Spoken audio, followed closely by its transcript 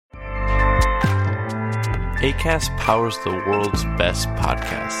Acast powers the world's best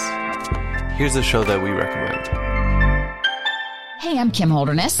podcasts. Here's a show that we recommend. Hey, I'm Kim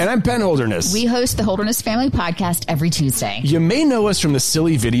Holderness. And I'm Ben Holderness. We host the Holderness Family Podcast every Tuesday. You may know us from the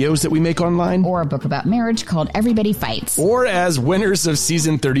silly videos that we make online. Or a book about marriage called Everybody Fights. Or as winners of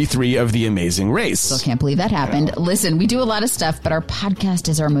season 33 of The Amazing Race. Still can't believe that happened. Listen, we do a lot of stuff, but our podcast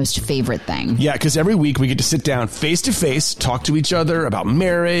is our most favorite thing. Yeah, because every week we get to sit down face to face, talk to each other about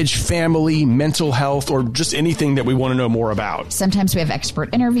marriage, family, mental health, or just anything that we want to know more about. Sometimes we have expert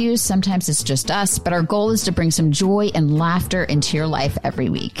interviews, sometimes it's just us, but our goal is to bring some joy and laughter into your life every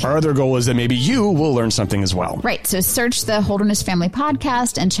week. Our other goal is that maybe you will learn something as well. Right, so search the Holderness Family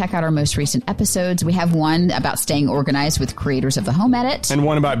Podcast and check out our most recent episodes. We have one about staying organized with creators of the Home Edit. And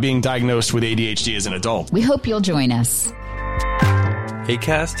one about being diagnosed with ADHD as an adult. We hope you'll join us.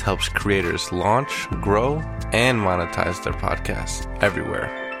 Acast helps creators launch, grow, and monetize their podcasts everywhere.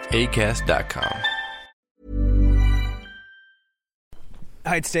 Acast.com.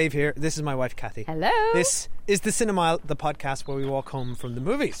 Hi, it's Dave here. This is my wife, Kathy. Hello. This is the Cinemile, the podcast where we walk home from the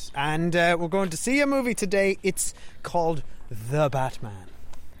movies. And we're going to see a movie today. It's called The Batman.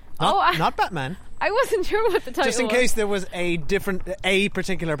 Not Batman. I wasn't sure what the title was. Just in case there was a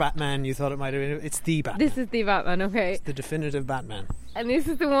particular Batman you thought it might have been. It's The Batman. This is The Batman, okay. It's the definitive Batman. And this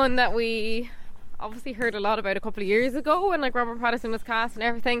is the one that we obviously heard a lot about a couple of years ago when like Robert Pattinson was cast and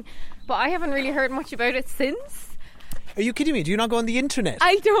everything. But I haven't really heard much about it since. Are you kidding me? Do you not go on the internet?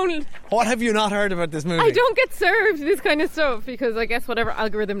 I don't. What have you not heard about this movie? I don't get served this kind of stuff because I guess whatever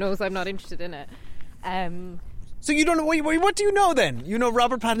algorithm knows I'm not interested in it. So you don't know, what do you know then? You know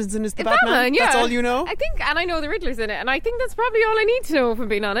Robert Pattinson is the Batman? Yeah. That's all you know? I think, and I know the Riddler's in it, and I think that's probably all I need to know if I'm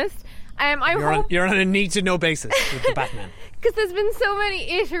being honest. You're on a need-to-know basis with the Batman. Because there's been so many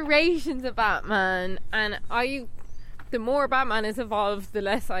iterations of Batman, and the more Batman has evolved, the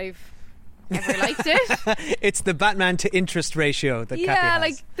less I've ever liked it. It's the Batman to interest ratio that Kathy has. Yeah,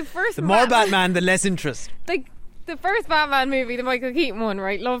 like the more Batman, the less interest. Like the first Batman movie, the Michael Keaton one,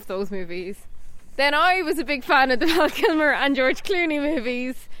 right? Loved those movies. Then I was a big fan of the Val Kilmer and George Clooney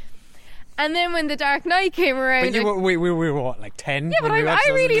movies. And then when The Dark Knight came around... But we were what, like 10? Yeah, but I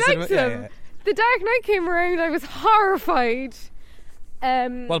really liked them. Yeah. The Dark Knight came around, I was horrified.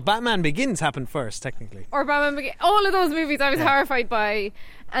 Well, Batman Begins happened first, technically. Or Batman Begins. All of those movies I was horrified by.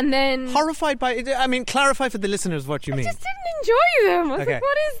 And then... Horrified by... I mean, clarify for the listeners what you mean. I just didn't enjoy them. I was like,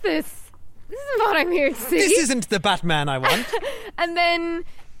 what is this? This isn't what I'm here to see. This isn't the Batman I want. And then...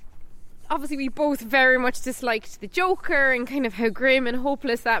 Obviously, we both very much disliked the Joker and kind of how grim and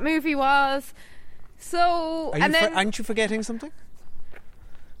hopeless that movie was. So, aren't you forgetting something?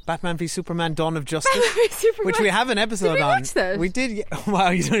 Batman v Superman: Dawn of Justice, Superman. Which we have an episode did we on. Watch that? We did. Yeah. Wow,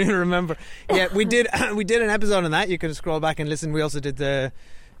 you don't even remember. Yeah, we did. We did an episode on that. You can scroll back and listen. We also did the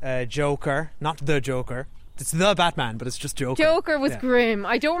Joker, not the Joker. It's the Batman, but it's just Joker. Joker was grim.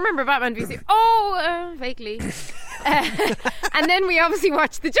 I don't remember Batman v Superman. Oh, vaguely. And then we obviously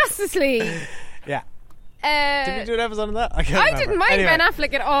watched the Justice League. Yeah. Did we do an episode on that? I didn't mind Ben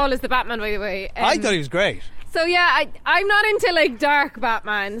Affleck at all as the Batman, by the way. I thought he was great. So yeah, I'm not into like dark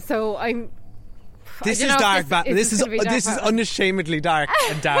Batman. So I'm. This is dark Batman. This is unashamedly dark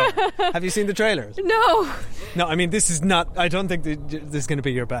and down. Have you seen the trailers? No. No, I mean this is not. I don't think this is going to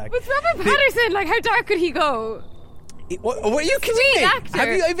be your bag. With Robert Pattinson, like how dark could he go? What are you kidding me?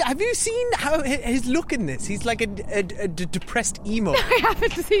 Actor. Have you seen how his look in this? He's like a depressed emo. I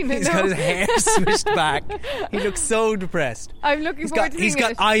haven't seen it. He's got his hair swished back. He looks so depressed. I'm looking forward to seeing it. He's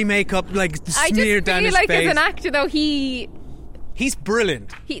got eye makeup like smeared down his face. I just feel like as an actor though he's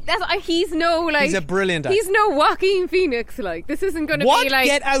brilliant. He's a brilliant actor. He's no Joaquin Phoenix. Like this isn't going to be like.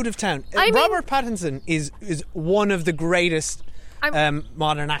 Get out of town. Robert Pattinson is one of the greatest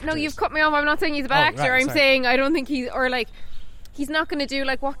modern actors. No, you've cut me off. I'm not saying he's a bad actor. I'm saying I don't think he's not going to do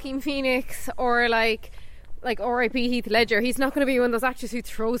like Joaquin Phoenix or like R.I.P. Heath Ledger. He's not going to be one of those actors who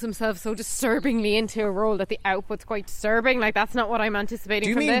throws himself so disturbingly into a role that the output's quite disturbing. Like that's not what I'm anticipating. Do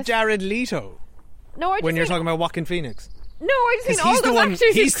you mean Jared Leto? No, when you're talking about Joaquin Phoenix. No, I just mean all those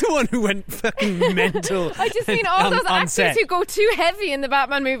actors. He's the one who went fucking mental. I just mean all those actors who go too heavy in the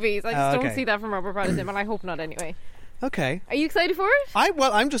Batman movies. I just don't see that from Robert Pattinson, but I hope not anyway. Okay. Are you excited for it?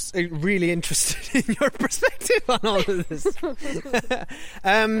 I'm just really interested in your perspective on all of this.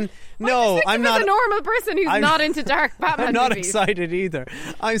 No, I'm not. As a normal person who's not into dark Batman I'm not movies. excited either.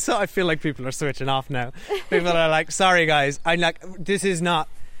 I feel like people are switching off now. People are like, sorry guys, this is not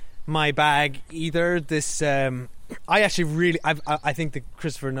my bag either. This I actually really I think the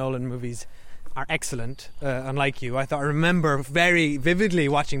Christopher Nolan movies are excellent. Unlike you, I remember very vividly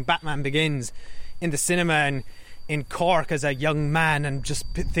watching Batman Begins in the cinema and in Cork as a young man and just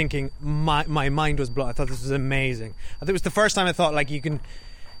thinking my mind was blown. I thought this was amazing. I think it was the first time I thought like you can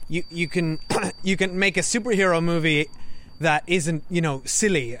you can make a superhero movie that isn't, you know,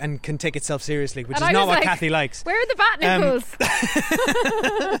 silly and can take itself seriously, which is not what Kathy likes. Where are the bat nipples?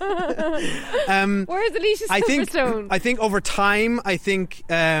 Where is Alicia Silverstone? I think over time, and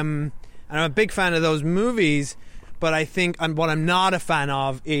I'm a big fan of those movies, but I think what I'm not a fan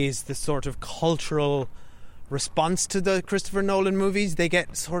of is the sort of cultural response to the Christopher Nolan movies. They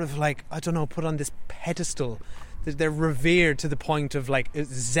get sort of like, I don't know, put on this pedestal. They're revered to the point of like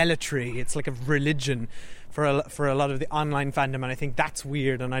zealotry. It's like a religion for a lot of the online fandom, and I think that's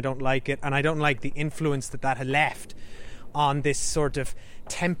weird, and I don't like it, and I don't like the influence that had left on this sort of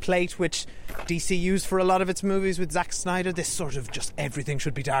template which DC used for a lot of its movies with Zack Snyder. This sort of just everything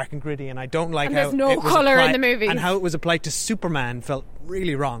should be dark and gritty, and I don't like how there's no colour in the movie, and how it was applied to Superman felt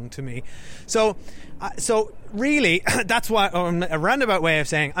really wrong to me. So really, that's why a roundabout way of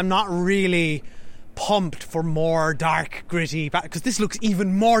saying I'm not really pumped for more dark, gritty, because this looks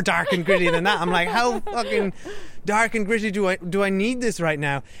even more dark and gritty than that. I'm like, how fucking dark and gritty do I need this right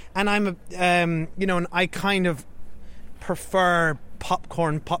now? And I'm and I kind of prefer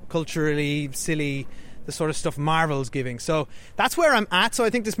popcorn, pop culturally silly, the sort of stuff Marvel's giving. So that's where I'm at. So I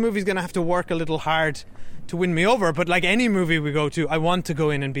think this movie's going to have to work a little hard to win me over, but like any movie we go to, I want to go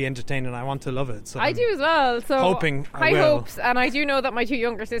in and be entertained, and I want to love it. So I do as well. So hoping high hopes, and I do know that my two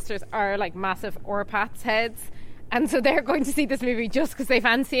younger sisters are like massive Orpats heads, and so they're going to see this movie just because they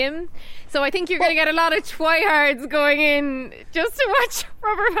fancy him. So I think you're going to get a lot of twihards going in just to watch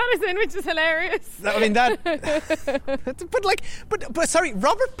Robert Pattinson, which is hilarious. I mean that, but sorry,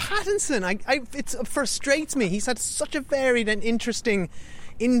 Robert Pattinson. It frustrates me. He's had such a varied and interesting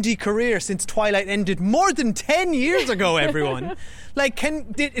indie career since Twilight ended more than 10 years ago, everyone. Like,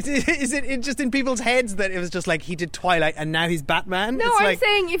 is it just in people's heads that it was just like he did Twilight and now he's Batman? No, I'm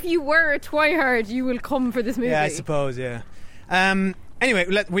saying if you were a twihard, you will come for this movie. Yeah, I suppose, yeah.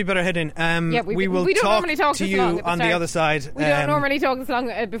 Anyway, we better head in. We will don't talk normally talk to this you long on the other side. We don't normally talk this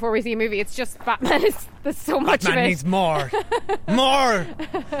long before we see a movie. It's just Batman. There's so much Batman of it. needs more. More!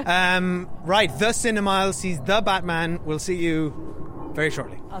 Right, The Cinemile sees The Batman. We'll see you very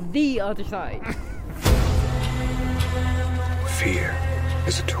shortly. On the other side. Fear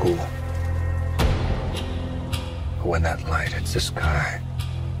is a tool. But when that light hits the sky,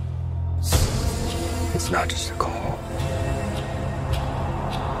 it's not just a call.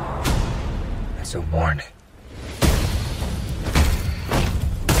 It's a warning.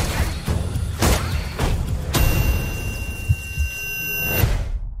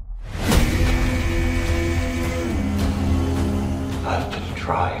 I've been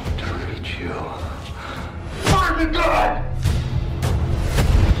trying to reach you. Marvin God!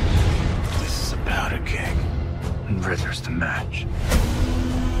 This is about a king, and Riddler's the match.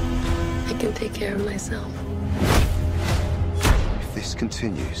 I can take care of myself. If this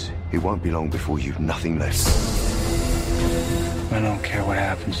continues, it won't be long before you've nothing left. I don't care what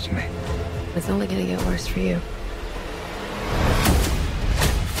happens to me. It's only gonna get worse for you.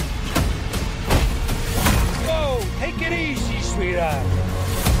 Whoa, take it easy, sweetheart.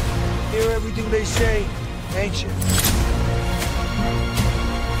 Hear everything they say, ain't you?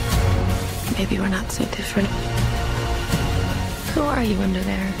 Maybe we're not so different. Who are you under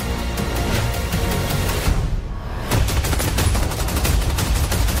there?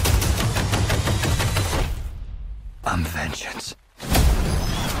 I'm vengeance.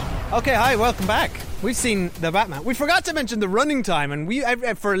 Okay, hi, welcome back. We've seen The Batman. We forgot to mention the running time,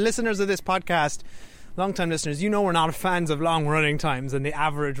 and for listeners of this podcast, long-time listeners, you know we're not fans of long running times, and the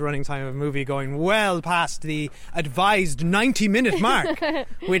average running time of a movie going well past the advised 90-minute mark,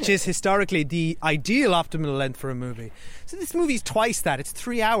 which is historically the ideal optimal length for a movie. So this movie's twice that. It's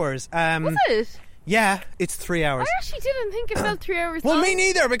 3 hours. Was it? Yeah, it's 3 hours. I actually didn't think it felt 3 hours Well, long. me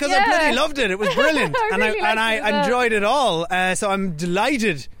neither, because I bloody loved it. It was brilliant. I enjoyed it all. So I'm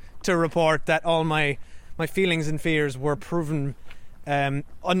delighted to report that all my feelings and fears were proven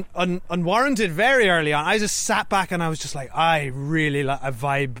unwarranted very early on. I just sat back and I was just like, I really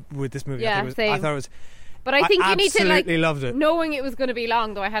vibe with this movie. Yeah, I thought it was. But I think you need to, like, loved it. Knowing it was going to be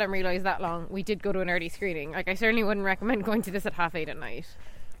long, though I hadn't realised that long, we did go to an early screening. Like, I certainly wouldn't recommend going to this at 8:30 at night.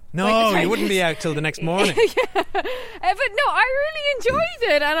 No, you wouldn't be out till the next morning. Yeah. But no, I really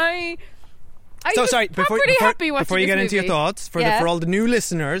enjoyed it, and I so sorry, before you get into your thoughts, for all the new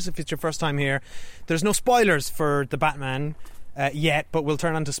listeners, if it's your first time here, there's no spoilers for The Batman yet, but we'll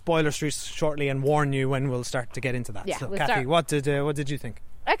turn on to spoiler street shortly and warn you when we'll start to get into that. Yeah, so, we'll Kathy, start. what did you think?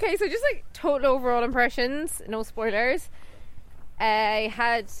 Okay, so just like total overall impressions, no spoilers. I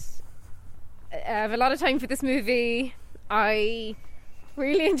had have a lot of time for this movie. I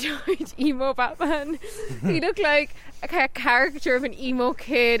really enjoyed emo Batman. He looked like a character of an emo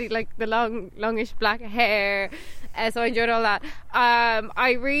kid. He like the longish black hair. So I enjoyed all that. What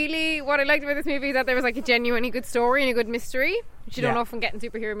I liked about this movie is that there was like a genuinely good story and a good mystery, which you don't often get in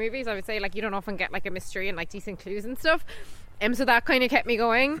superhero movies. I would say like you don't often get like a mystery and like decent clues and stuff. So that kind of kept me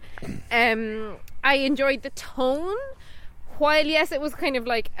going. I enjoyed the tone. While yes, it was kind of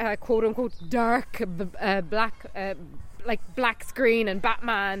like quote unquote dark, black screen and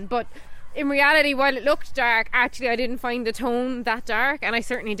Batman, but in reality, while it looked dark, actually I didn't find the tone that dark, and I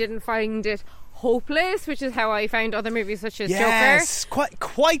certainly didn't find it hopeless, which is how I found other movies such as Joker. Yes,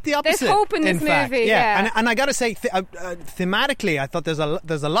 quite the opposite. There's hope in this movie. Yeah. And I got to say, thematically, I thought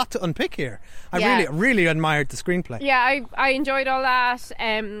there's a lot to unpick here. I really admired the screenplay. Yeah, I enjoyed all that.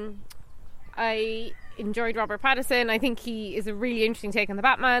 I enjoyed Robert Pattinson. I think he is a really interesting take on the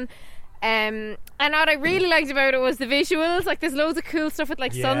Batman. And what I really liked about it was the visuals. Like there's loads of cool stuff with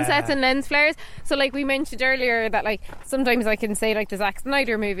like sunsets and lens flares. So like we mentioned earlier that like sometimes I can say like the Zack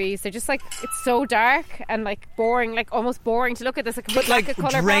Snyder movies, they're just like it's so dark and like boring, like almost boring to look at. There's like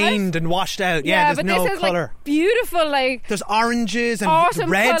colour drained and washed out. Yeah, there's no colour. Like, beautiful, like there's oranges and awesome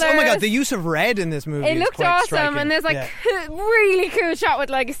reds. Colours. Oh my god, the use of red in this movie. It looked quite awesome, striking. and there's like really cool shot with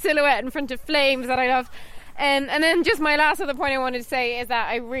like a silhouette in front of flames that I loved. And then just my last other point I wanted to say is that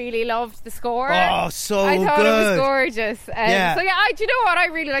I really loved the score. Oh, so I thought good. It was gorgeous. So yeah, do you know what? I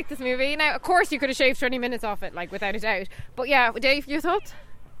really like this movie. Now, of course, you could have shaved 20 minutes off it, like without a doubt. But yeah, Dave, your thoughts?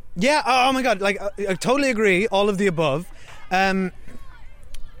 Yeah. Oh my god, like I totally agree. All of the above. I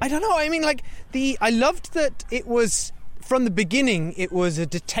don't know. I mean, like I loved that it was from the beginning. It was a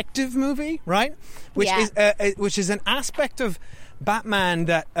detective movie, right? Which is an aspect of Batman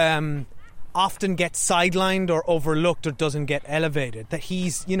that. Often gets sidelined or overlooked or doesn't get elevated. That he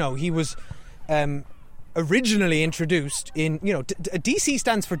was originally introduced in, DC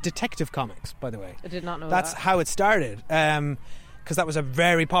stands for Detective Comics, by the way. I did not know That's how it started. Because that was a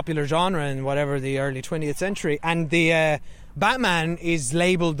very popular genre in the early 20th century. And the Batman is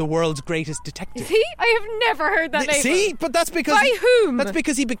labelled the world's greatest detective. See? I have never heard that label. See? But that's because... By whom? That's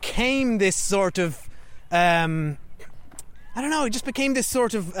because he became this sort of... I don't know, he just became this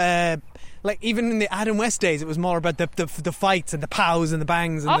sort of... like even in the Adam West days, it was more about the fights and the pows and the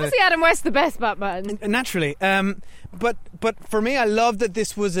bangs. And obviously, Adam West the best Batman. Naturally, but for me, I love that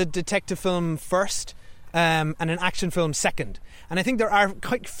this was a detective film first, and an action film second. And I think there are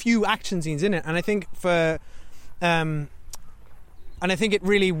quite few action scenes in it, and I think it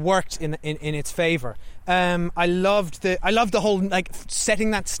really worked in its favour. I loved the whole like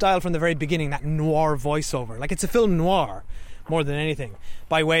setting that style from the very beginning, that noir voiceover. Like it's a film noir more than anything,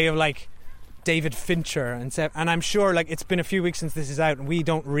 by way of like David Fincher and I'm sure like it's been a few weeks since this is out, and we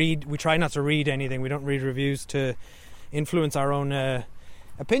try not to read anything. We don't read reviews to influence our own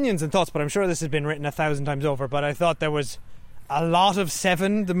opinions and thoughts, but I'm sure this has been written 1,000 times over. But I thought there was a lot of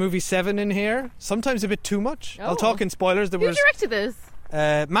the movie Seven in here, sometimes a bit too much. I'll talk in spoilers. Who directed this?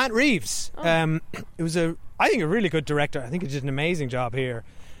 Matt Reeves. It was I think a really good director. I think he did an amazing job here.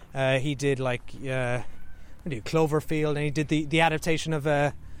 He did like Cloverfield, and he did the adaptation of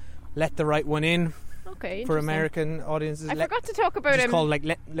Let the Right One In. Okay, for American audiences. I forgot to talk about him. It's called like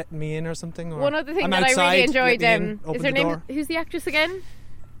Let Me In or something. Or one other thing that I really enjoyed. Is her name? Who's the actress again?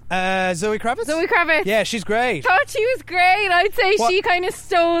 Zoe Kravitz. Zoe Kravitz. Yeah, she's great. Thought she was great. I'd say she kind of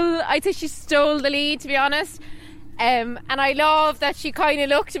stole. I'd say she stole the lead, to be honest. And I love that she kind of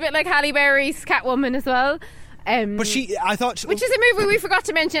looked a bit like Halle Berry's Catwoman as well. But I thought, which is a movie we forgot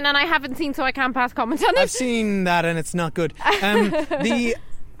to mention, and I haven't seen, so I can't pass comment on it. I've seen that, and it's not good. I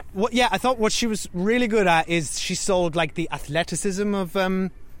thought what she was really good at is she sold like the athleticism of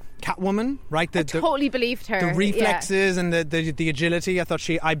Catwoman, right? I totally believed her. The reflexes and the agility.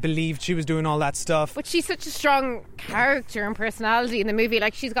 I believed she was doing all that stuff. But she's such a strong character and personality in the movie.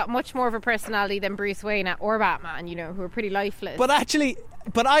 Like she's got much more of a personality than Bruce Wayne or Batman, who are pretty lifeless. But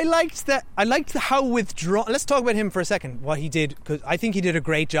I liked that. I liked how withdrawn. Let's talk about him for a second. What he did, because I think he did a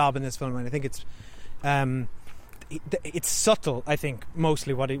great job in this film, and I think it's subtle. I think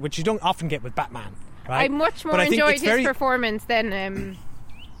mostly which you don't often get with Batman. Right? I much more enjoyed his performance than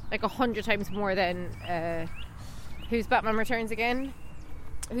like 100 times more than who's Batman Returns again?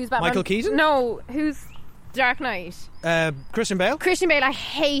 Who's Batman? Michael Keaton? No, who's Dark Knight? Christian Bale. I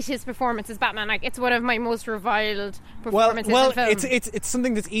hate his performance as Batman. Like it's one of my most reviled performances in film. It's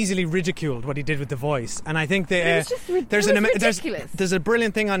something that's easily ridiculed, what he did with the voice, and I think there's a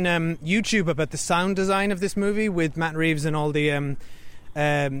brilliant thing on YouTube about the sound design of this movie with Matt Reeves and all the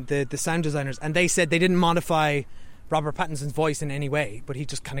sound designers, and they said they didn't modify Robert Pattinson's voice in any way, but he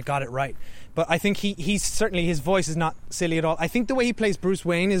just kind of got it right. But I think he's certainly, his voice is not silly at all. I think the way he plays Bruce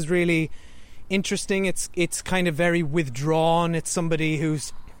Wayne is really interesting. It's kind of very withdrawn. It's somebody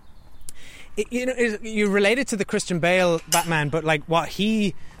who's, you relate it to the Christian Bale Batman, but like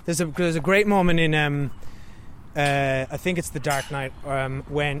there's a great moment in I think it's The Dark Knight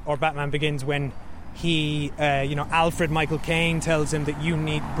or Batman Begins, when he Alfred Michael Caine tells him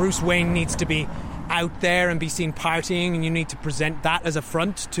that Bruce Wayne needs to be out there and be seen partying, and you need to present that as a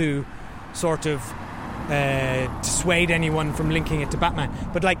front to sort of dissuade anyone from linking it to Batman.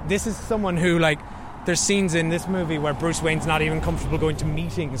 But like, this is someone who, like, there's scenes in this movie where Bruce Wayne's not even comfortable going to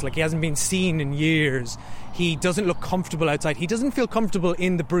meetings. Like, he hasn't been seen in years. He doesn't look comfortable outside. He doesn't feel comfortable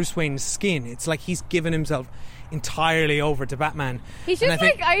in the Bruce Wayne skin. It's like he's given himself entirely over to Batman. He's just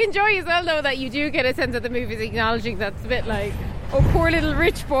I enjoy as well, though, that you do get a sense of the movie's acknowledging that's a bit like, oh, poor little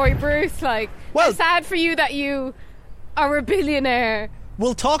rich boy Bruce, like, well, it's sad for you that you are a billionaire.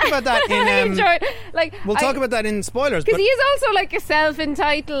 We'll talk about that in I enjoy it. Like, we'll talk about that in spoilers, because he is also like a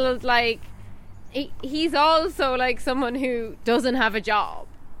self-entitled, like, he's also like someone who doesn't have a job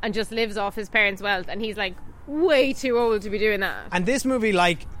and just lives off his parents' wealth, and he's like way too old to be doing that. And this movie,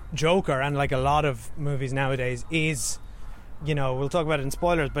 like Joker and like a lot of movies nowadays, is, we'll talk about it in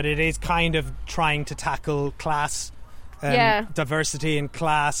spoilers, but it is kind of trying to tackle class, diversity and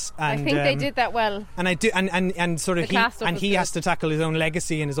class. And I think they did that well. And I do, and sort of he has to tackle his own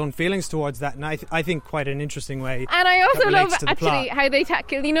legacy and his own feelings towards that. And I think quite an interesting way. And I also love actually how they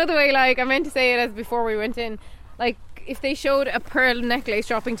tackle, the way, like, I meant to say it as before we went in, like, if they showed a pearl necklace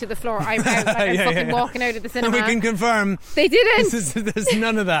dropping to the floor, I'm out. Like, I'm fucking walking out of the cinema. And we can confirm they didn't. There's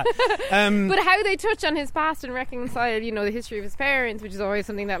none of that. But how they touch on his past and reconcile, the history of his parents, which is always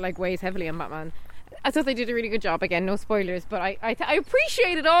something that like weighs heavily on Batman. I thought they did a really good job. Again, no spoilers, but I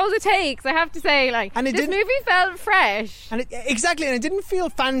appreciated all the takes, I have to say. Like, and this movie felt fresh. And exactly, and it didn't feel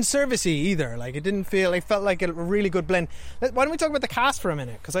fan servicey either. Like, it didn't feel, it felt like a really good blend. Why don't we talk about the cast for a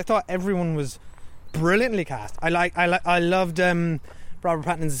minute? Because I thought everyone was brilliantly cast. I loved Robert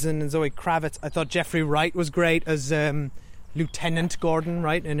Pattinson and Zoe Kravitz. I thought Jeffrey Wright was great as Lieutenant Gordon,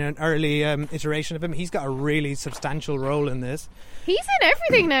 right, in an early iteration of him. He's got a really substantial role in this. He's in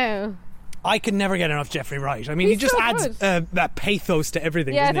everything now. I could never get enough Jeffrey Wright. I mean, he just adds that pathos to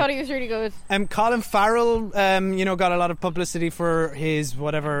everything. Yeah, I thought he was really good. Colin Farrell, got a lot of publicity for his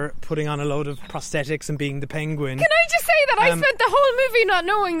putting on a load of prosthetics and being the Penguin. Can I just say that I spent the whole movie not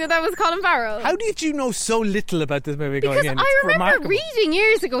knowing that was Colin Farrell? How did you know so little about this movie going in? Because I remember reading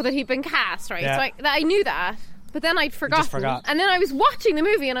years ago that he'd been cast, right? Yeah. So I knew that. But then I'd forgotten. And then I was watching the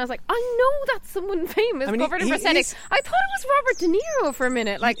movie and I was like, I know that's someone famous covered in prosthetics. I thought it was Robert De Niro for a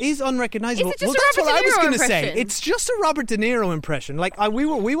minute. Like, he's unrecognisable. Is it just that's what I was going to say. It's just a Robert De Niro impression. Like, we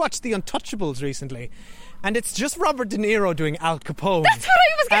watched The Untouchables recently, and it's just Robert De Niro doing Al Capone. That's what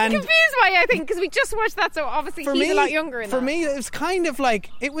I was getting confused by, I think, because we just watched that, so obviously he's a lot younger in that. For me, it was kind of like,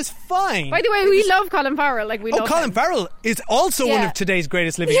 it was fine. By the way, we love Colin Farrell. Like, we love Colin Farrell is also one of today's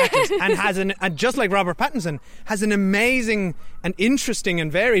greatest living actors, and and just like Robert Pattinson, has an amazing and interesting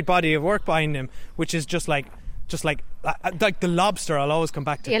and varied body of work behind him, which is just like The Lobster. I'll always come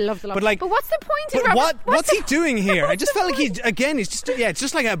back to. Yeah, I love The Lobster. But what's the point in Robert? What's he doing here? I just felt like he's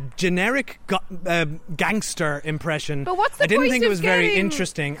just like a generic gangster impression. But what's the point? I didn't think it was very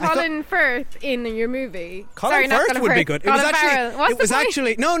interesting. Colin Firth in your movie. Colin Firth would be good. Colin Farrell. It was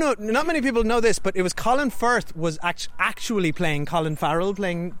actually no, not many people know this, but it was Colin Firth was actually playing Colin Farrell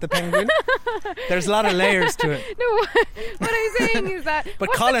playing the Penguin. There's a lot of layers to it. No, what I'm saying is that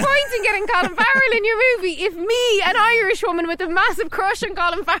what's the point in getting Colin Farrell in your movie if me, an Irish woman with a massive crush on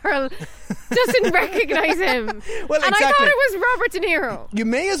Colin Farrell, doesn't recognise him? Well, and exactly. I thought it was Robert De Niro. You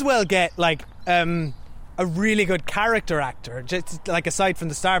may as well get like a really good character actor, just like aside from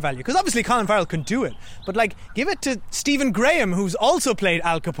the star value, because obviously Colin Farrell can do it, but like give it to Stephen Graham, who's also played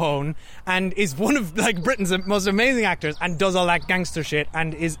Al Capone and is one of like Britain's most amazing actors and does all that gangster shit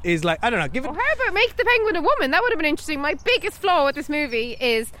and is like, I don't know, give it. Well, how about make the Penguin a woman? That would have been interesting. My biggest flaw with this movie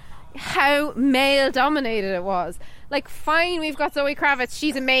is how male dominated it was. Like, fine, we've got Zoe Kravitz,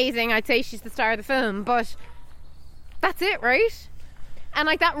 she's amazing, I'd say she's the star of the film, but that's it, right? And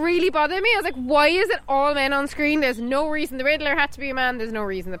like, that really bothered me. I was like, why is it all men on screen? There's no reason the Riddler had to be a man, there's no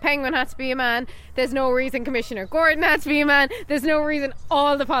reason the Penguin had to be a man, there's no reason Commissioner Gordon had to be a man, there's no reason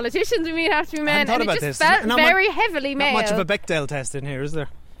all the politicians we meet have to be men, and it just felt very heavily male. Not much of a Bechdel test in here, is there?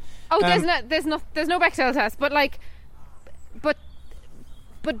 Oh, there's no Bechdel test, but like,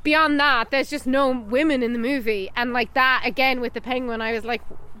 but beyond that, there's just no women in the movie, and like that again with the Penguin, I was like,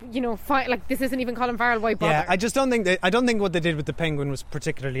 like this isn't even Colin Farrell. Why bother? Yeah, I don't think what they did with the Penguin was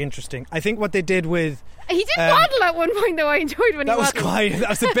particularly interesting. I think what they did with he did waddle at one point, though. I enjoyed when that he was waddled. that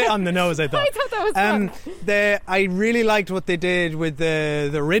was a bit on the nose. I thought. I thought that was fun. I really liked what they did with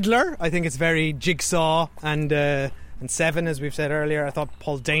the Riddler. I think it's very Jigsaw and Seven, as we've said earlier. I thought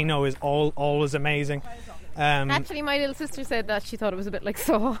Paul Dano is always amazing. Actually, my little sister said that she thought it was a bit like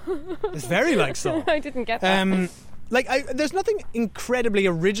Saw. It's very like Saw. I didn't get that. There's nothing incredibly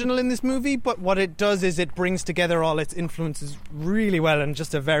original in this movie, but what it does is it brings together all its influences really well and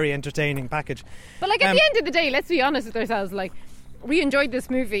just a very entertaining package. But like at the end of the day, let's be honest with ourselves, like, we enjoyed this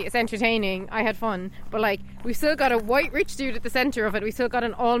movie, it's entertaining, I had fun, but like, we've still got a white rich dude at the centre of it, we still got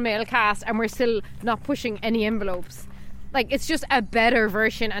an all-male cast, and we're still not pushing any envelopes. Like, it's just a better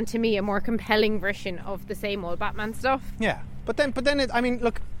version, and to me a more compelling version of the same old Batman stuff. Yeah, but then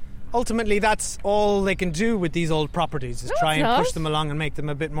look, ultimately that's all they can do with these old properties, is try and push them along and make them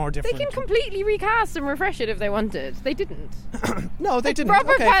a bit more different. They can completely recast and refresh it if they wanted. They didn't. No, they didn't.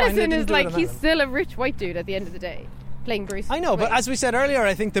 Robert Pattinson is like, he's still a rich white dude at the end of the day, playing Bruce I know, Wayne. but as we said earlier,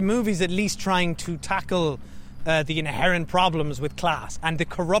 I think the movie's at least trying to tackle the inherent problems with class and the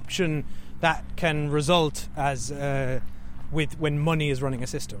corruption that can result as when money is running a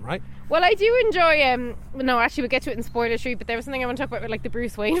system, right? Well, I do enjoy no, actually we'll get to it in spoiler street, but there was something I want to talk about with like the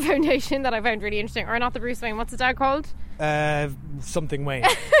Bruce Wayne Foundation that I found really interesting. Or not the Bruce Wayne, what's the dad called? Something Wayne.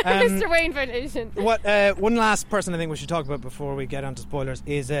 Mr. Wayne Foundation. What one last person I think we should talk about before we get onto spoilers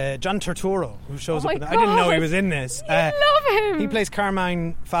is John Turturro, who shows up in I didn't know he was in this. I love him. He plays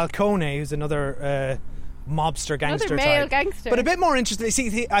Carmine Falcone, who's another mobster gangster another male type. gangster, but a bit more interesting.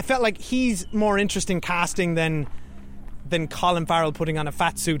 See, I felt like he's more interesting casting than Colin Farrell putting on a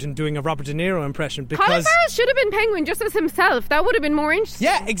fat suit and doing a Robert De Niro impression, because Colin Farrell should have been Penguin just as himself. That would have been more interesting.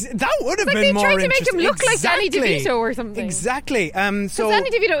 Yeah, that would have been more interesting. They tried to make him look like Danny DeVito or something. Exactly. So Danny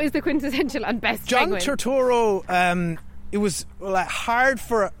DeVito is the quintessential and best John Penguin. Turturro, it was hard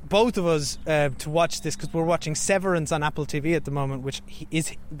for both of us to watch this because we're watching Severance on Apple TV at the moment, which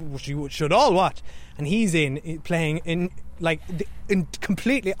you should all watch, and he's playing in like in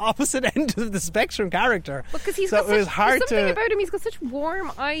completely opposite end of the spectrum character. Because he's so got there's something about him. He's got such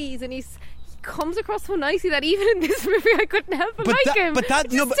warm eyes, and he comes across so nicely that even in this movie I couldn't help but like him. But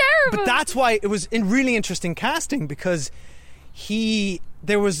terrible. But that's why it was really interesting casting, because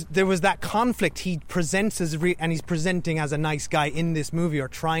there was that conflict. He presents and he's presenting as a nice guy in this movie, or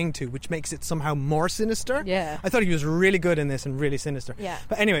trying to, which makes it somehow more sinister. Yeah, I thought he was really good in this and really sinister. Yeah.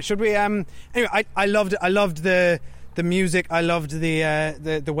 But anyway, should we? Anyway, I loved the music. I loved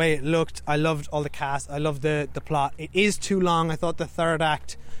the way it looked. I loved all the cast. I loved the plot. It is too long. I thought the third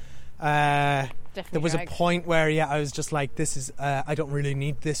act. There was a point where I was just like, this is I don't really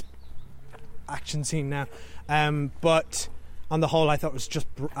need this action scene now. But on the whole, I thought it was just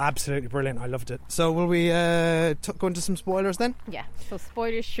absolutely brilliant. I loved it. So will we go into some spoilers then? Yeah, so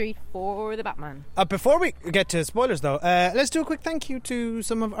spoiler street for the Batman. Before we get to spoilers though, let's do a quick thank you to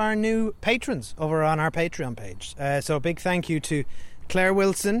some of our new patrons over on our Patreon page. So a big thank you to Claire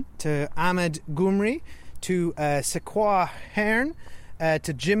Wilson, to Ahmed Gumri, to Sequoia Hearn,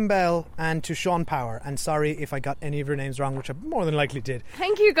 to Jim Bell, and to Sean Power. And sorry if I got any of your names wrong, which I more than likely did.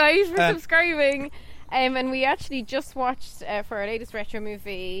 Thank you guys for subscribing. And we actually just watched for our latest retro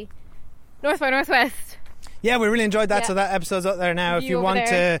movie, North by Northwest. Yeah, we really enjoyed that. Yeah. So that episode's up there now. If you want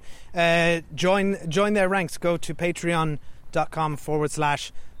to join their ranks, go to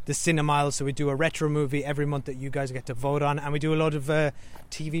patreon.com/The Cinemile. So we do a retro movie every month that you guys get to vote on, and we do a lot of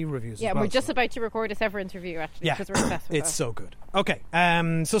TV reviews. Yeah, as well, we're just about to record a Severance review actually. Yeah, because we're obsessed with it's so good. Okay,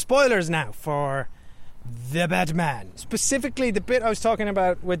 so spoilers now for The Batman. Specifically, the bit I was talking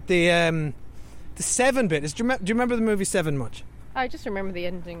about with the Seven bit. Do you remember the movie Seven much? I just remember the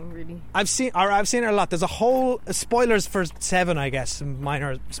ending, really. I've seen it a lot. There's a whole spoilers for Seven, I guess. Some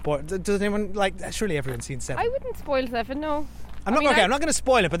minor spoilers. Does anyone surely everyone's seen Seven? I wouldn't spoil Seven, no. I'm not going to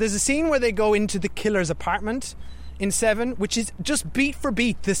spoil it, but there's a scene where they go into the killer's apartment in Seven, which is just beat for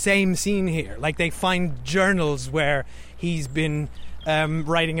beat the same scene here. Like, they find journals where he's been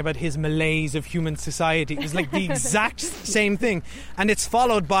writing about his malaise of human society. It's like the exact same thing, and it's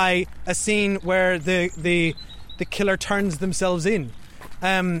followed by a scene where the killer turns themselves in.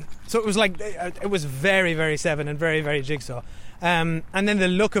 So it was like it was very, very Seven and very, very Jigsaw. And then the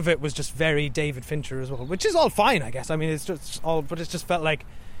look of it was just very David Fincher as well, which is all fine, I guess. I mean, it's just all, but it just felt like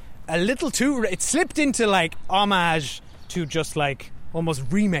a little too. It slipped into like homage to just like almost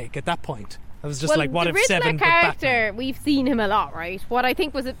remake at that point. I was just what if Seven? The Riddler character, we've seen him a lot, right? What I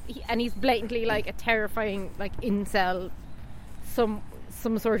think was, and he's blatantly like a terrifying like incel,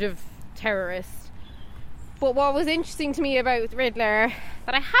 some sort of terrorist. But what was interesting to me about Riddler,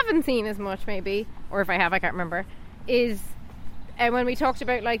 that I haven't seen as much maybe, or if I have I can't remember, is when we talked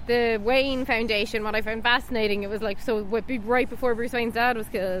about like the Wayne Foundation, what I found fascinating, it was like, so right before Bruce Wayne's dad was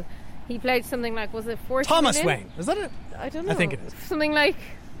killed, he pledged something like, was it 40 Thomas million? Wayne, is that it? I don't know. I think it is. Something like,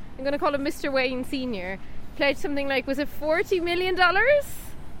 I'm going to call him Mr. Wayne Sr. Pledged something like, was it $40 million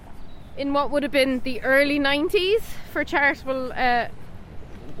in what would have been the early 90s for charitable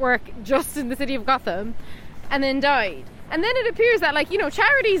work just in the city of Gotham, and then died. And then it appears that, like, you know,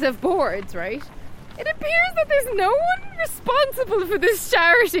 charities have boards, right? It appears that there's no one responsible for this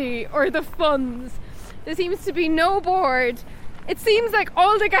charity or the funds. There seems to be no board. It seems like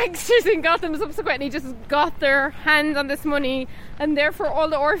all the gangsters in Gotham subsequently just got their hands on this money, and therefore all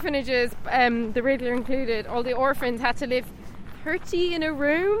the orphanages, the Riddler included, all the orphans had to live 30 in a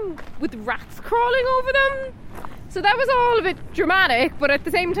room with rats crawling over them. So that was all a bit dramatic, but at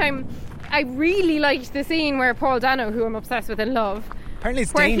the same time, I really liked the scene where Paul Dano, who I'm obsessed with and love, apparently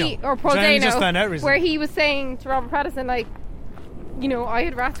it's Dano, or Paul Dano, just found out recently, where he was saying to Robert Pattinson, like, you know, I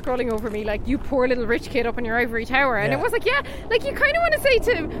had rats crawling over me, like, you poor little rich kid up in your ivory tower. And it was like, yeah, like, you kind of want to say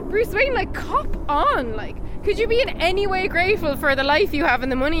to Bruce Wayne, like, cop on, like, could you be in any way grateful for the life you have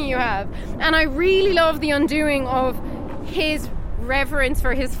and the money you have? And I really love the undoing of his reverence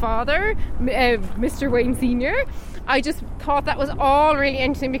for his father, Mr. Wayne Sr. I just thought that was all really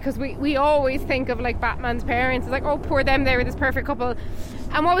interesting, because we always think of, like, Batman's parents as like, oh, poor them, they were this perfect couple.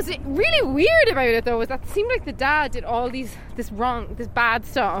 And what was really weird about it, though, is that it seemed like the dad did all this bad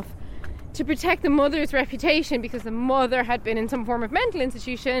stuff to protect the mother's reputation, because the mother had been in some form of mental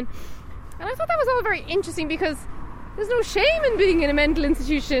institution. And I thought that was all very interesting, because there's no shame in being in a mental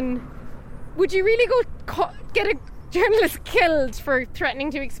institution. Would you really go get a journalist killed for threatening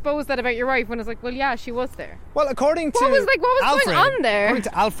to expose that about your wife, when it's like, well, yeah, she was there? Well, according to what was Alfred, going on there? According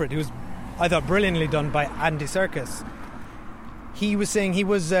to Alfred, who was, I thought, brilliantly done by Andy Serkis, he was saying he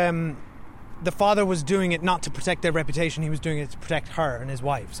was the father was doing it not to protect their reputation, he was doing it to protect her and his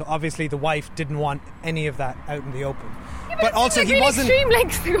wife. So obviously the wife didn't want any of that out in the open. Yeah, but also like, he really wasn't extreme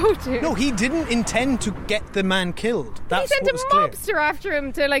lengths to go to. No, he didn't intend to get the man killed. That's he sent a mobster after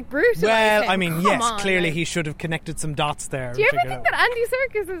him to, like, brutalize well, him. I mean, Come yes, on, clearly like, he should have connected some dots there. do you ever think that Andy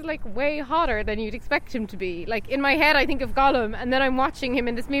Serkis is, like, way hotter than you'd expect him to be? Like, in my head I think of Gollum, and then I'm watching him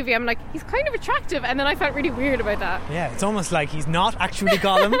in this movie, I'm like, he's kind of attractive, and then I felt really weird about that. Yeah, it's almost like he's not actually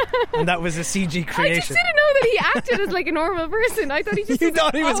Gollum and that was a CG creation. I just didn't know that he acted as, like, a normal person. I thought he just You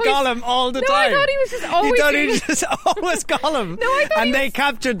thought he was always Gollum all the no, time. I thought he was just always You thought he was just always Gollum. No, I thought and he they was...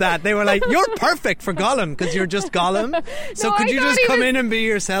 captured that. They were like, you're perfect for Gollum because you're just Gollum. So No, could I you thought just he come was- in and be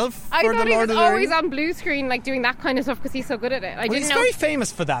yourself I for thought the he Lord was of the always Rings? on blue screen, like, doing that kind of stuff, because he's so good at it. Well, he's very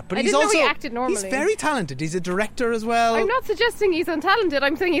famous for that, but I he's didn't know also he acted normally. he's very talented. He's a director as well. I'm not suggesting he's untalented.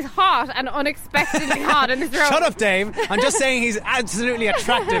 I'm saying he's hot and unexpectedly hot in his role. Shut up, Dave. I'm just saying he's absolutely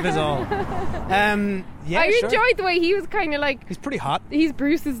attractive is all. Yeah, I sure. enjoyed the way he was kind of like, He's pretty hot. he's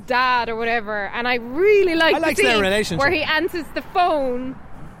Bruce's dad or whatever, and I really liked liked the their scene relationship. where he answers the phone,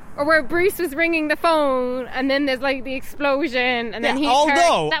 or where Bruce was ringing the phone, and then there's like the explosion, and then he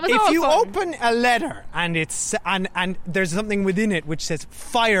although that was if all you fun. open a letter and it's and there's something within it which says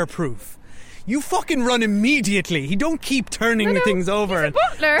fireproof, you fucking run immediately. He don't keep turning No, things over he's a and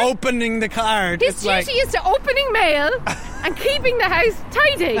butler. opening the card. His It's duty like, is to opening mail and keeping the house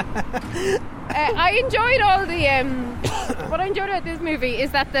tidy. I enjoyed all the what I enjoyed about this movie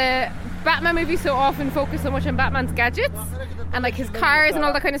is that the Batman movies so often focus so much on Batman's gadgets and, like, his cars and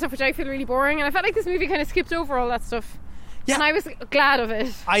all that kind of stuff, which I feel really boring, and I felt like this movie kind of skipped over all that stuff. Yeah. And I was glad of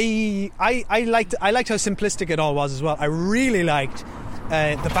it. I liked how simplistic it all was as well. I really liked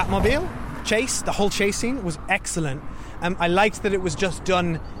the Batmobile chase. The whole chase scene was excellent. I liked that it was just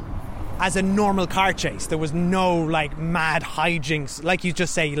done as a normal car chase. There was no, like, mad hijinks, like you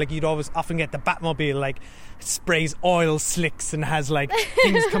just say. Like, you'd often get the Batmobile, like, sprays oil slicks and has, like,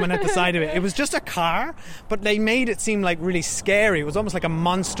 things coming out the side of it. It was just a car, but they made it seem, like, really scary. It was almost like a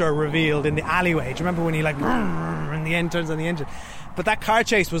monster revealed in the alleyway. Do you remember when he, like, and the end turns on the engine? But that car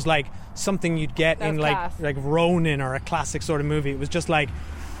chase was like something you'd get in class. like Ronin or a classic sort of movie. It was just like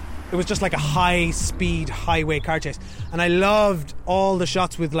a high speed highway car chase, and I loved all the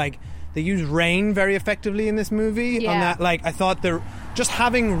shots with, like, they used rain very effectively in this movie. Yeah. On that, like, I thought just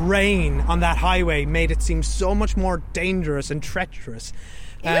having rain on that highway made it seem so much more dangerous and treacherous.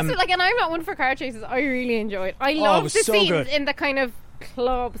 It was, like, and I'm not one for car chases. I really enjoyed. I it loved was the so scenes good. in the kind of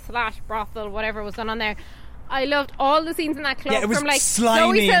club / brothel, whatever was done on there. I loved all the scenes in that club. Yeah, it was from, like,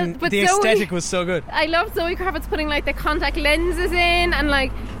 slimy, Zoe and the aesthetic was so good. I loved Zoe Kravitz putting, like, the contact lenses in, and,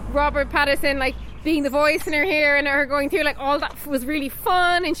 like, Robert Pattinson, like, being the voice in her ear and her going through like all that was really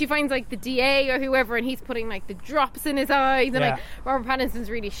fun, and she finds like the DA or whoever and he's putting like the drops in his eyes, and like Robert Pattinson's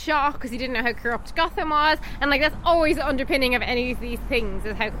really shocked because he didn't know how corrupt Gotham was, and like that's always the underpinning of any of these things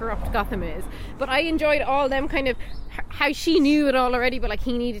is how corrupt Gotham is. But I enjoyed all them kind of how she knew it all already, but like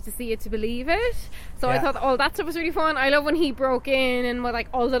he needed to see it to believe it. So I thought all that stuff was really fun. I love when he broke in and with like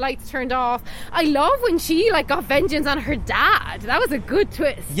all the lights turned off. I love when she like got vengeance on her dad. That was a good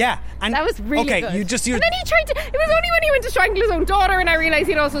twist. Yeah, and that was really good. And then he tried to. It was only when he went to strangle his own daughter, and I realised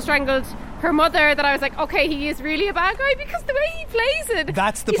he'd also strangled her mother, that I was like, okay, he is really a bad guy, because the way he plays it.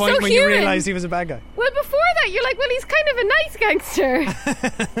 That's the point when you realise he was a bad guy. Well, before that, you're like, well, he's kind of a nice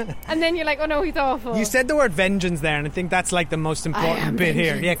gangster. And then you're like, oh no, he's awful. You said the word vengeance there, and I think that's like the most important bit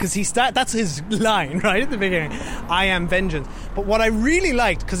here. Yeah, because that's his line, right, at the beginning. I am vengeance. But what I really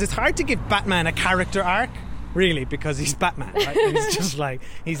liked, because it's hard to give Batman a character arc, really, because he's Batman, right? He's just like,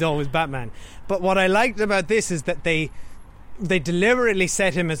 he's always Batman. But what I liked about this is that they deliberately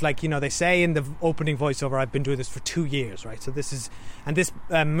set him as like, you know, they say in the opening voiceover, I've been doing this for 2 years, right? So this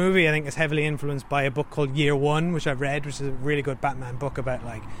movie I think is heavily influenced by a book called Year One, which I've read, which is a really good Batman book about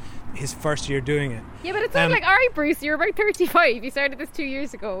like his first year doing it. Yeah, but it's not like, alright Bruce, you're about 35, you started this 2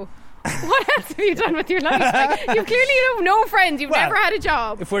 years ago. What else have you done with your life? Like, you clearly have no friends. You've never had a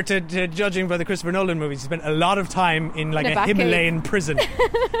job. If we're to judging by the Christopher Nolan movies, he spent a lot of time in like a Himalayan prison.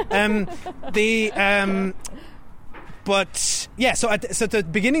 But yeah, so at the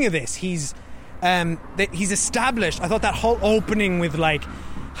beginning of this, he's established. I thought that whole opening with like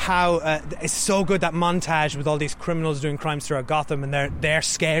how it's so good, that montage with all these criminals doing crimes throughout Gotham, and they're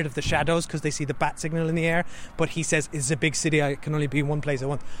scared of the shadows because they see the bat signal in the air. But he says, "It's a big city. I can only be in one place at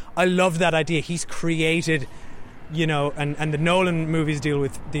once." I love that idea. He's created, you know, and the Nolan movies deal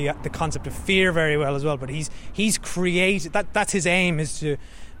with the concept of fear very well as well. But he's created that's his aim, is to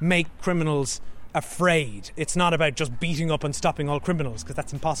make criminals afraid. It's not about just beating up and stopping all criminals, because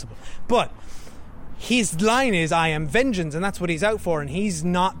that's impossible. But his line is, I am vengeance, and that's what he's out for. And he's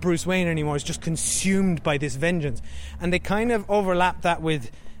not Bruce Wayne anymore. He's just consumed by this vengeance. And they kind of overlap that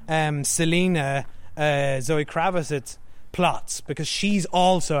with Selina, Zoe Kravitz's plots, because she's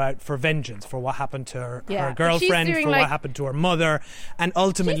also out for vengeance for what happened to her girlfriend, for what happened to her mother, and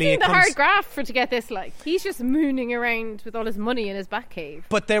ultimately she's doing the hard graft to get this. Like, he's just mooning around with all his money in his Batcave.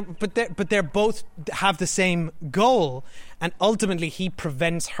 But they're both have the same goal, and ultimately he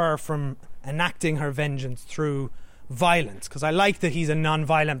prevents her from enacting her vengeance through violence. Because I like that he's a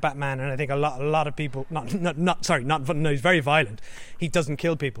non-violent Batman, and I think a lot of people he's very violent. He doesn't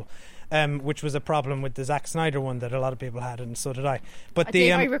kill people. Which was a problem with the Zack Snyder one that a lot of people had, and so did I. But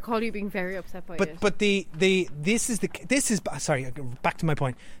I recall you being very upset by it. But this is back to my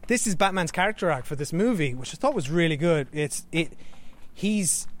point. This is Batman's character arc for this movie, which I thought was really good. He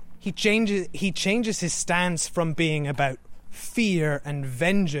changes his stance from being about fear and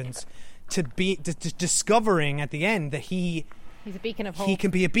vengeance to discovering at the end that he's a beacon of hope. He can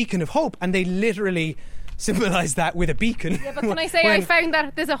be a beacon of hope, and they literally symbolize that with a beacon. Yeah, but can I say, I found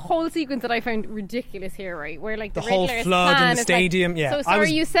that there's a whole sequence that I found ridiculous here, right? Where like the whole flood in the stadium. Like, so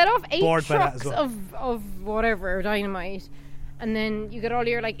sorry, you set off 8 trucks of whatever dynamite, and then you get all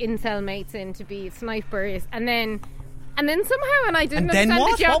your like incel mates in to be snipers, and then somehow, and I didn't understand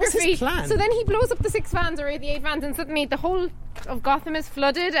the geography. What was his plan? So then he blows up the 6 vans or the 8 vans, and suddenly the whole of Gotham is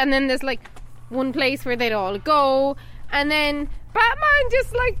flooded, and then there's like one place where they'd all go, and then Batman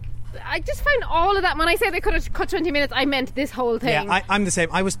just like. I just found all of that. When I say they could have cut 20 minutes, I meant this whole thing. Yeah, I'm the same.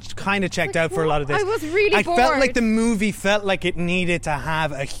 I was kind of checked out for a lot of this. I was really bored. I felt like the movie felt like it needed to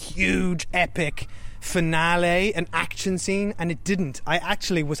have a huge, epic finale, an action scene, and it didn't. I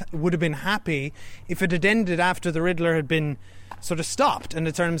actually would have been happy if it had ended after the Riddler had been sort of stopped and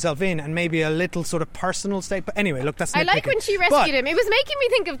to turn himself in, and maybe a little sort of personal state. But anyway, look, that's nitpicking. I like when she rescued him. It was making me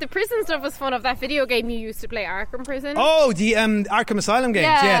think of the prison stuff was fun, of that video game you used to play, Arkham Prison. Oh, the Arkham Asylum games.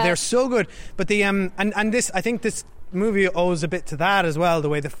 Yeah, they're so good. But the and this, I think this movie owes a bit to that as well, the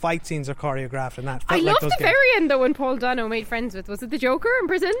way the fight scenes are choreographed and that. I loved the very end though when Paul Dano made friends with, was it the Joker in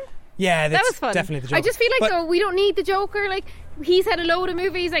prison? Yeah, that was fun. Definitely the Joker. I just feel like though we don't need the Joker. Like, he's had a load of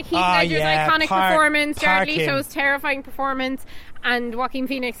movies, like Heath Ledger's iconic performance, Jared Leto's terrifying performance, and Joaquin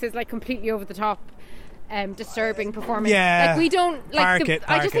Phoenix is like completely over the top, disturbing performance. Yeah, like we don't like.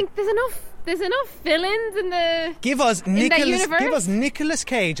 I just think there's enough there's enough villains in the Give us that universe. Give us Nicolas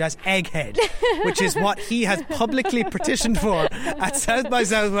Cage as Egghead, which is what he has publicly petitioned for at South by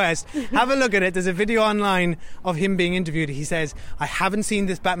Southwest. Have a look at it. There's a video online of him being interviewed. He says, "I haven't seen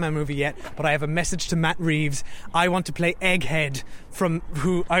this Batman movie yet, but I have a message to Matt Reeves. I want to play Egghead, from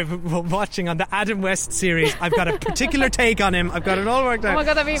who I've been watching on the Adam West series. I've got a particular take on him. I've got it all worked out. Oh my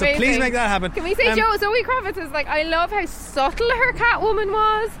God, that'd be amazing. So please make that happen." Can we say Zoe Kravitz is like, I love how subtle her Catwoman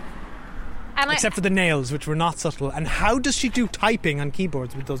was. And except for the nails, which were not subtle. And how does she do typing on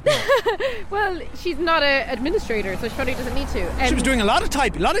keyboards with those nails? Well, she's not an administrator, so she probably doesn't need to. She was doing a lot of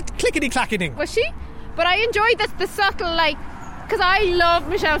typing, a lot of clickety-clacketing. Was she? But I enjoyed the subtle, like, because I love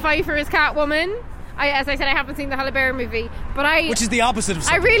Michelle Pfeiffer as Catwoman. As I said, I haven't seen the Halle Berry movie, but which is the opposite of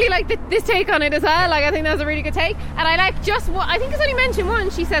subtle. I really like this take on it as well. Like, I think that was a really good take, and I like just what I think it's only mentioned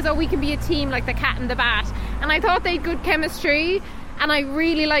once. She says, "Oh, we can be a team like the Cat and the Bat," and I thought they had good chemistry. And I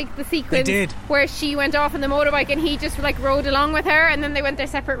really liked the sequence where she went off on the motorbike and he just like rode along with her, and then they went their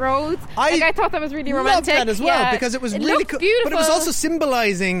separate roads. I thought that was really romantic. I loved that as well, because it was really cool. But it was also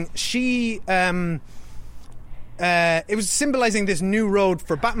symbolising it was symbolising this new road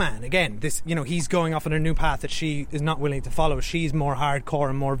for Batman. Again, this, he's going off on a new path that she is not willing to follow. She's more hardcore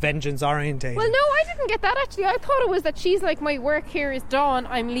and more vengeance orientated. Well, no, I didn't get that actually. I thought it was that she's like, my work here is done.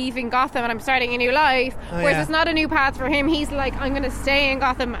 I'm leaving Gotham and I'm starting a new life. Whereas it's not a new path for him. He's like, I'm going to stay in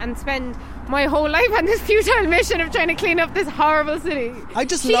Gotham and spend my whole life on this futile mission of trying to clean up this horrible city.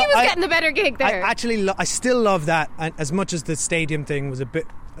 She was getting the better gig there. I still love that, and as much as the stadium thing was a bit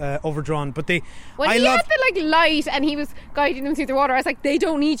overdrawn, but when he had the light and he was guiding them through the water, I was like, they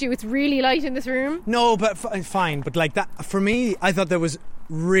don't need you, it's really light in this room. No, but fine, but like that, for me, I thought there was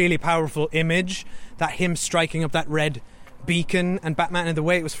really powerful image, that him striking up that red beacon and Batman, and the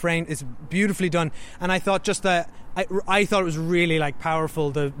way it was framed is beautifully done. And I thought just that I thought it was really like powerful,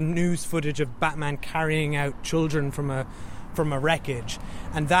 the news footage of Batman carrying out children from a wreckage,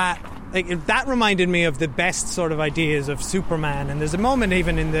 and that reminded me of the best sort of ideas of Superman. And there's a moment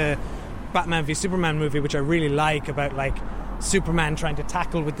even in the Batman v Superman movie which I really like, about like Superman trying to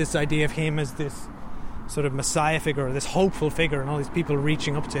tackle with this idea of him as this sort of messiah figure, or this hopeful figure, and all these people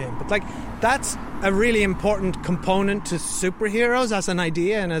reaching up to him. But like, that's a really important component to superheroes as an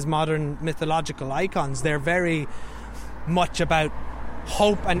idea and as modern mythological icons. They're very much about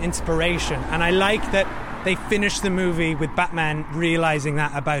hope and inspiration, and I like that they finished the movie with Batman realising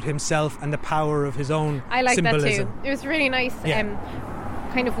that about himself and the power of his own symbolism. I like that too. It was really nice.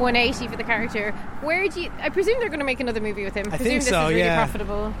 Kind of 180 for the character. I presume they're going to make another movie with him. I presume this is really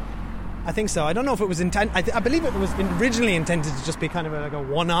profitable. I think so. I don't know if it was intended. I believe it was originally intended to just be kind of like a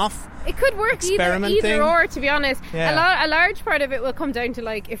one-off. It could work either or, to be honest. Yeah. A large part of it will come down to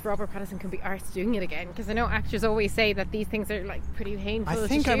like if Robert Pattinson can be arsed doing it again, because I know actors always say that these things are like pretty painful. I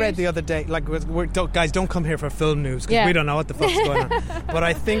think I read the other day, like, guys, don't come here for film news because we don't know what the fuck's going on. But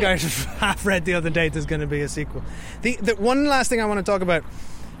I think I have read the other day there's going to be a sequel. The one last thing I want to talk about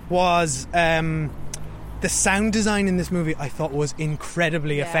was the sound design in this movie. I thought was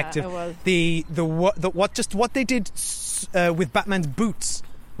incredibly effective. It was. What they did with Batman's boots,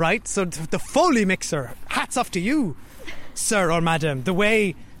 right? So the Foley mixer, hats off to you, sir or madam. The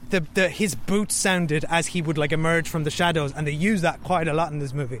way his boots sounded as he would like emerge from the shadows, and they use that quite a lot in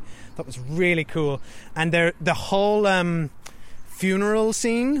this movie. That was really cool. And the whole funeral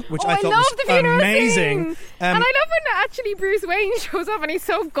scene, which I thought was amazing. And I love when actually Bruce Wayne shows up and he's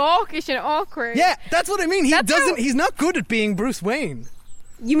so gawkish and awkward. Yeah, that's what I mean. He's not good at being Bruce Wayne.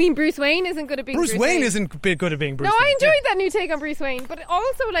 You mean Bruce Wayne isn't good at being Bruce Wayne? Bruce Wayne isn't good at being Bruce Wayne. No, I enjoyed that new take on Bruce Wayne, but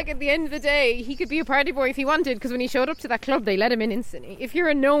also, like, at the end of the day, he could be a party boy if he wanted, because when he showed up to that club, they let him in instantly. If you're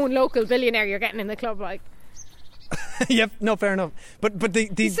a known local billionaire, you're getting in the club, like. Yep, no, fair enough. But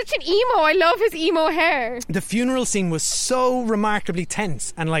he's such an emo. I love his emo hair. The funeral scene was so remarkably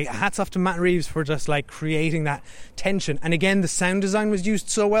tense, and like, hats off to Matt Reeves for just like creating that tension. And again, the sound design was used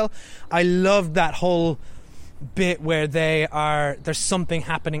so well. I loved that whole bit where there's something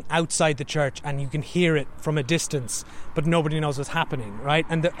happening outside the church and you can hear it from a distance, but nobody knows what's happening, right?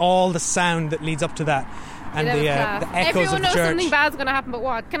 And all the sound that leads up to that, and the echoes Everyone of the church. knows something bad's going to happen, but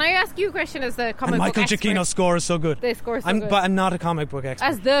what? Can I ask you a question as the comic book expert? Michael Giacchino's score is so good. The score is so good. But I'm not a comic book expert.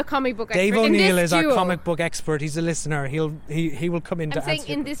 As the comic book expert, Dave O'Neill is our comic book expert. He's a listener. He will come in to answer. I'm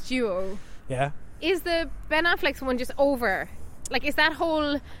saying in this duo. Yeah. Is the Ben Affleck's one just over? Like, is that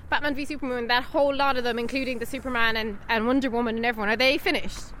whole Batman v Superman, that whole lot of them, including the Superman and Wonder Woman and everyone, are they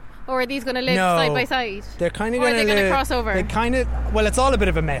finished? Or are these going to live side by side? They're kind of going to. Or are they going to cross over? They kind of. Well, it's all a bit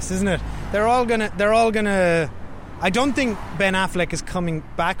of a mess, isn't it? They're all gonna. I don't think Ben Affleck is coming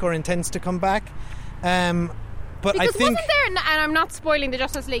back or intends to come back. But because I think wasn't there, and I'm not spoiling the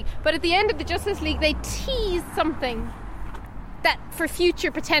Justice League, but at the end of the Justice League they teased something that for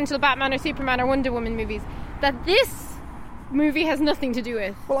future potential Batman or Superman or Wonder Woman movies that this movie has nothing to do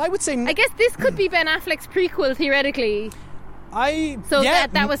with. Well, I would say I guess this could be Ben Affleck's prequel theoretically. So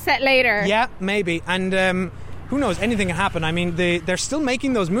that was set later. Yeah, maybe. And who knows? Anything can happen. I mean, they're still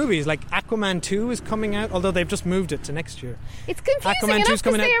making those movies. Like Aquaman 2 is coming out, although they've just moved it to next year. It's confusing Aquaman enough 2 is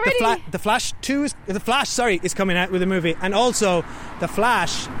coming to say out. already. The Flash is coming out with a movie, and also the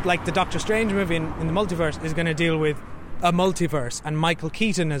Flash, like the Doctor Strange movie in the multiverse, is going to deal with a multiverse, and Michael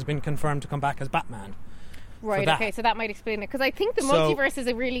Keaton has been confirmed to come back as Batman. Right, okay, so that might explain it. Because I think the multiverse is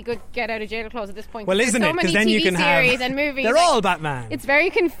a really good get-out-of-jail clause at this point. Well, isn't it? Because then you can series have... and movies. They're all Batman. It's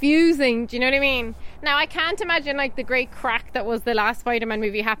very confusing, do you know what I mean? Now, I can't imagine, like, the great crack that was the last Spider-Man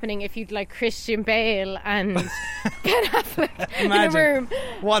movie happening if you'd, like, Christian Bale and Ben Affleck in a room.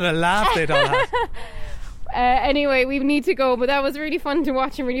 What a laugh they'd all have. Anyway, we need to go, but that was really fun to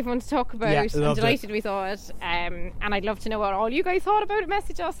watch and really fun to talk about. Yeah, I'm delighted we saw it. And I'd love to know what all you guys thought about it.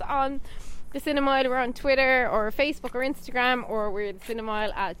 Message us on The Cinemile. We're on Twitter or Facebook or Instagram, or we're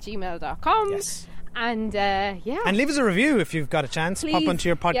thecinemail@gmail.com. Yes. And and leave us a review if you've got a chance. Please. Pop onto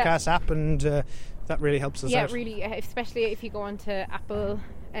your podcast app, and that really helps us out. Yeah, really, especially if you go onto Apple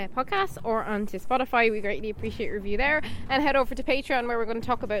Podcasts or onto Spotify. We greatly appreciate your review there. And head over to Patreon, where we're going to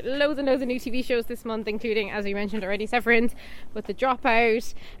talk about loads and loads of new TV shows this month, including, as we mentioned already, Severance with The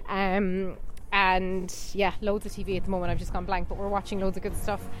Dropout. And yeah, loads of TV at the moment. I've just gone blank, but we're watching loads of good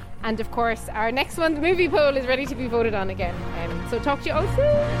stuff. And of course, our next month's movie poll is ready to be voted on again. So talk to you all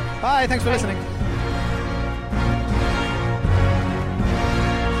soon. Bye, thanks for listening.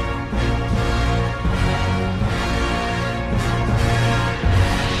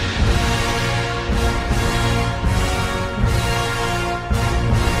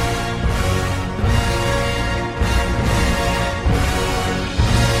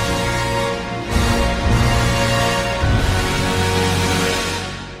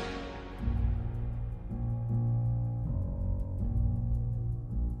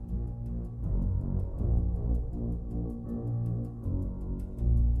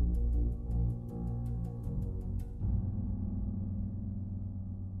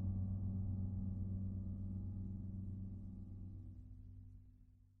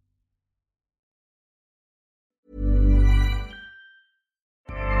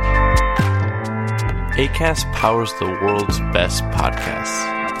 Acast powers the world's best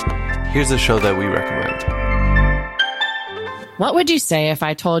podcasts. Here's a show that we recommend. What would you say if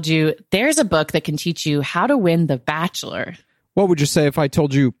I told you there's a book that can teach you how to win The Bachelor? What would you say if I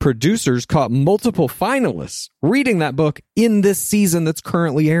told you producers caught multiple finalists reading that book in this season that's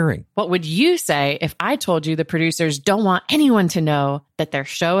currently airing? What would you say if I told you the producers don't want anyone to know that their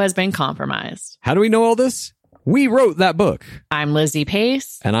show has been compromised? How do we know all this? We wrote that book. I'm Lizzie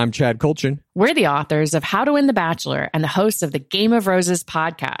Pace. And I'm Chad Kulchin. We're the authors of How to Win the Bachelor and the hosts of the Game of Roses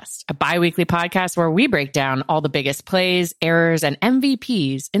podcast, a bi-weekly podcast where we break down all the biggest plays, errors, and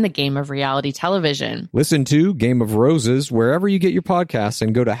MVPs in the game of reality television. Listen to Game of Roses wherever you get your podcasts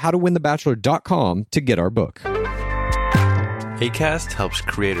and go to howtowinthebachelor.com to get our book. Acast helps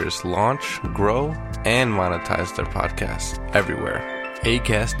creators launch, grow, and monetize their podcasts everywhere.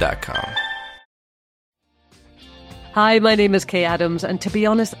 Acast.com. Hi, my name is Kay Adams, and to be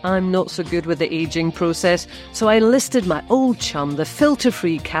honest, I'm not so good with the ageing process, so I enlisted my old chum, the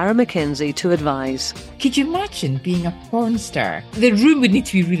filter-free Cara McKenzie, to advise. Could you imagine being a porn star? The room would need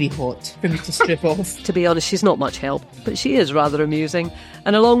to be really hot for me to strip off. To be honest, she's not much help, but she is rather amusing.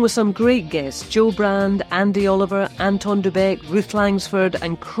 And along with some great guests, Joe Brand, Andy Oliver, Anton Dubeck, Ruth Langsford,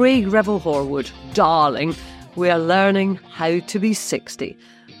 and Craig Revel-Horwood, darling, we are learning how to be 60.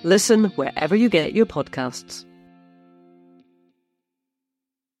 Listen wherever you get your podcasts.